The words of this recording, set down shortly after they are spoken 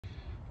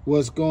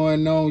What's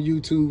going on,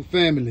 YouTube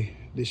family?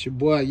 This your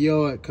boy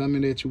Yard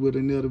coming at you with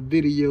another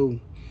video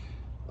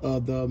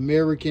of the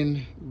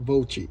American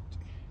Voltage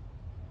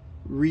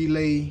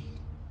Relay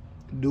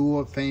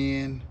Dual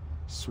Fan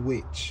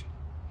Switch.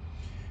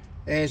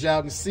 As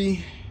y'all can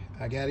see,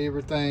 I got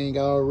everything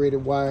already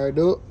wired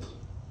up.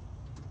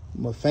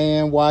 My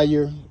fan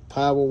wire,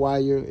 power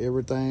wire,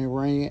 everything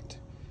ran.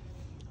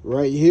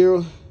 Right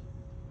here,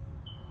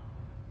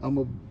 I'm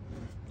gonna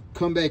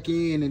come back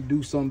in and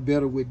do something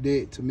better with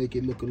that to make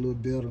it look a little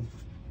better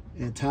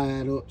and tie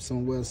it up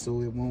somewhere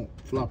so it won't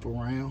flop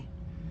around.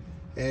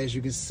 As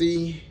you can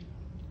see,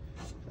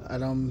 I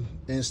done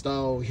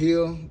installed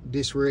here.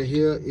 This right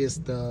here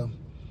is the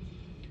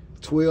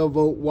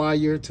 12-volt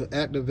wire to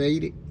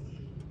activate it,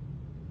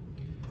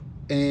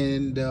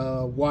 and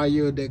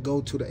wire that go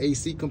to the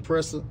AC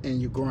compressor,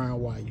 and your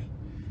ground wire.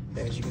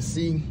 As you can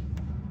see,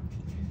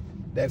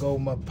 that go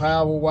my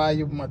power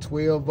wire, my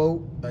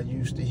 12-volt. I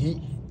use the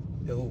heat.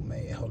 Oh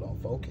man, hold on,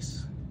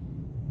 focus.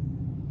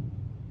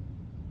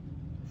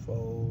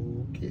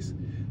 Focus.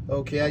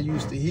 Okay, I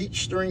use the heat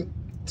shrink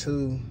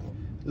to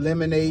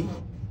eliminate,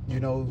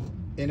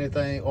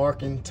 anything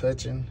arcing,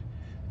 touching.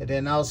 And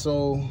then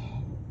also,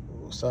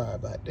 sorry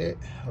about that.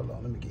 Hold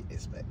on, let me get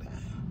this back down.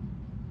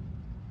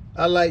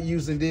 I like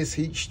using this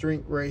heat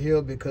shrink right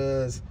here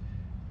because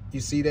you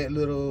see that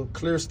little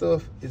clear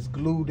stuff? It's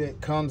glue that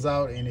comes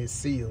out and it's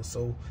sealed.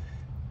 So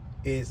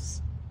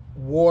it's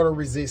water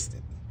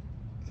resistant.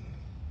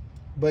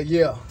 But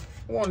yeah,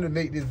 I wanted to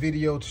make this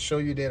video to show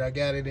you that I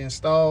got it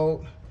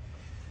installed.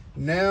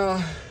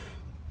 Now,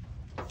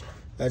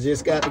 I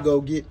just got to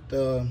go get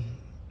the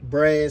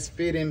brass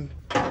fitting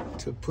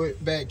to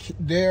put back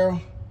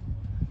there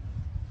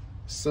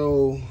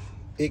so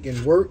it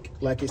can work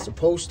like it's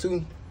supposed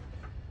to.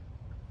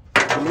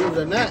 Believe it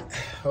or not,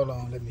 hold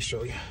on, let me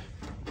show you.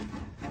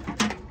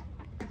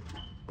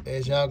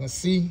 As y'all can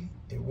see,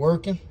 it's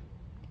working.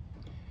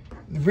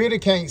 You really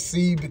can't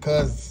see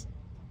because,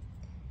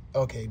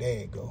 okay,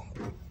 there you go.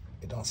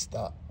 It don't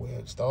stop where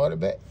it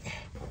started back.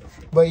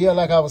 But yeah,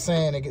 like I was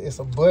saying, it's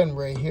a button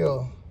right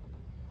here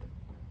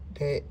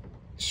that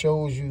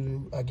shows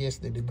you, I guess,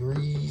 the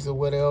degrees or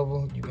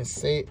whatever you can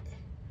set.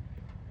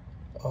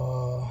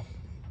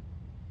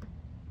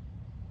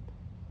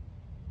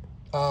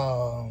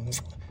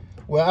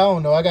 Well, I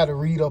don't know. I got to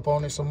read up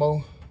on it some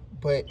more.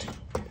 But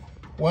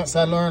once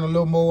I learn a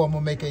little more, I'm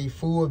going to make a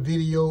full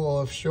video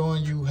of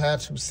showing you how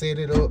to set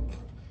it up,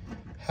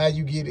 how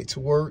you get it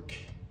to work.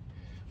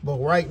 But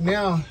right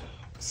now,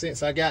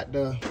 since I got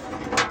the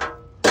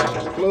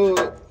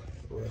plug,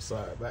 well,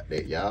 sorry about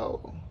that,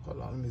 y'all.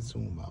 Hold on, let me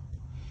zoom out.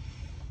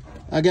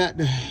 I got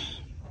the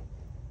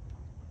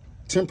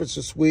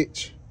temperature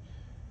switch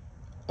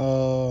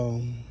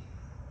plugged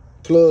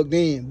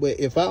in, but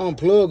if I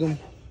unplug them,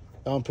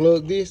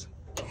 unplug this,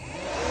 see,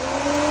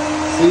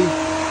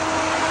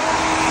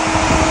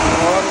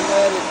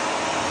 automatic,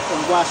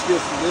 and watch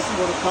this one. This is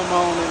gonna come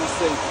on in a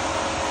second.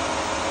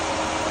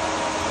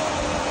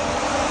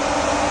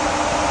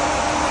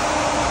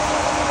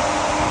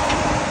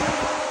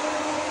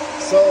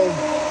 So,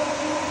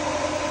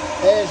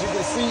 as you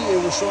can see,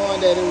 it was showing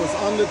that it was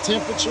under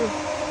temperature,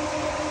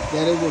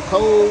 that it was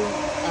cold,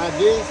 I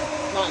guess.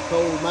 Not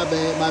cold, my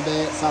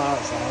bad, sorry.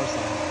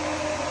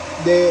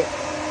 That,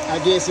 I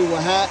guess it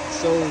was hot,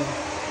 so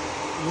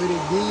what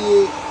it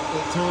did,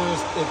 it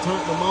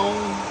turned them on.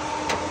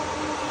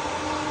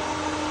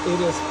 It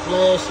is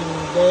flashing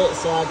that,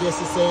 so I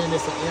guess it's saying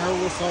it's an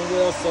error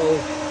somewhere, so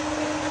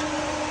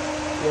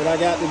what I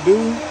got to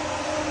do,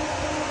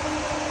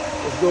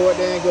 let's go out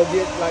there and go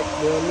get like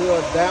the little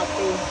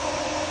adapter.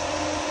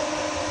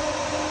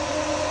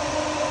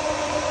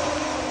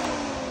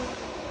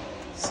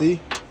 See,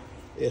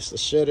 it's to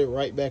shut it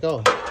right back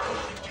off.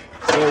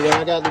 So what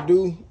I got to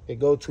do is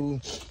go to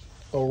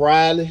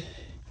O'Reilly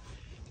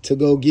to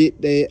go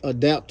get that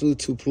adapter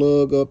to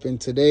plug up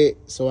into that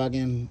so I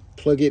can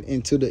plug it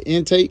into the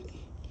intake,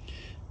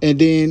 and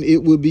then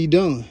it will be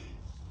done.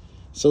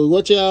 So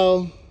what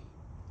y'all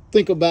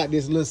think about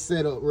this little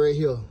setup right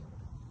here?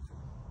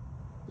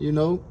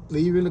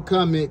 Leave in the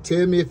comment.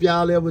 Tell me if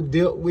y'all ever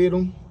dealt with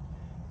them.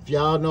 If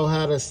y'all know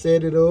how to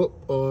set it up,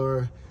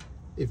 or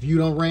if you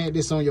don't ran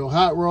this on your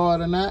hot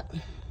rod or not.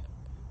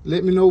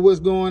 Let me know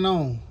what's going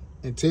on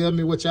and tell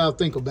me what y'all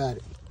think about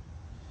it.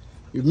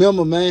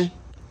 Remember, man,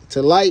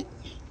 to like,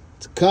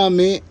 to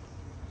comment.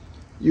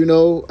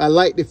 I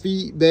like the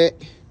feedback.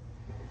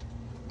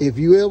 If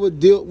you ever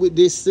dealt with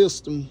this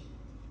system,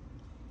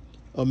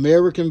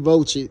 American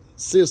Voltage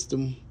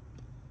system,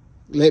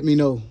 let me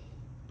know.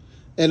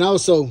 And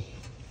also,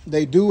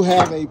 they do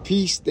have a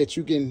piece that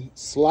you can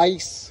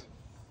slice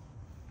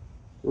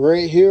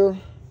right here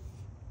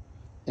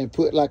and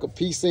put like a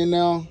piece in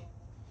there,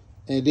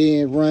 and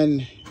then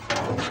run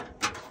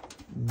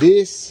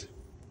this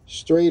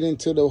straight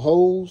into the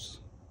hose.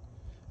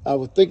 I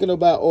was thinking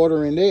about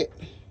ordering that.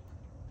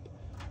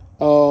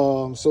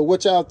 So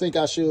what y'all think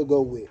I should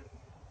go with?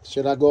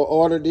 Should I go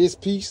order this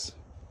piece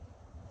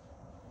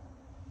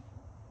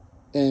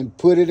and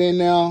put it in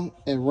now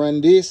and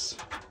run this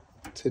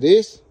to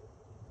this?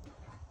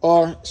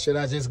 Or should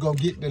I just go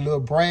get the little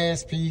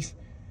brass piece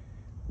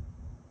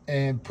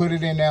and put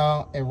it in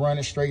there and run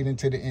it straight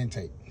into the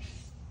intake?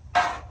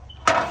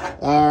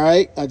 All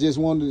right, I just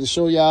wanted to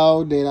show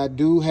y'all that I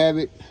do have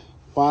it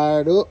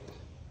fired up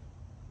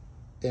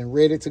and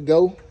ready to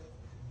go.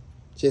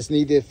 Just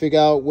need to figure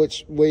out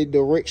which way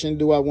direction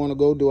do I want to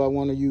go. Do I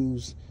want to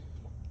use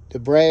the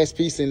brass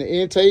piece in the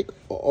intake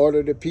or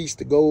order the piece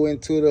to go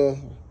into the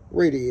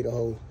radiator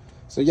hole?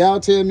 So y'all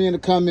tell me in the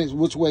comments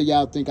which way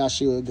y'all think I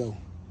should go.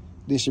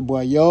 This your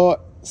boy Yard,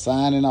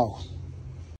 signing off.